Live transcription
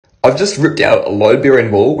I've just ripped out a load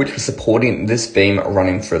bearing wall which was supporting this beam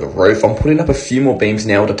running through the roof. I'm putting up a few more beams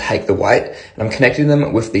now to take the weight, and I'm connecting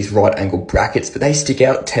them with these right angle brackets, but they stick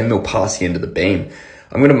out 10 mil past the end of the beam.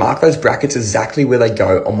 I'm going to mark those brackets exactly where they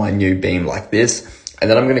go on my new beam like this, and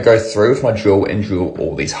then I'm going to go through with my drill and drill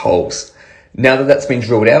all these holes. Now that that's been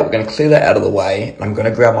drilled out, we're going to clear that out of the way. I'm going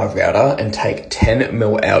to grab my router and take 10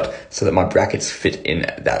 mil out so that my brackets fit in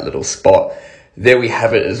that little spot. There we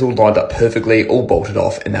have it. It's all lined up perfectly, all bolted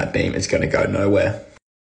off, and that beam is going to go nowhere.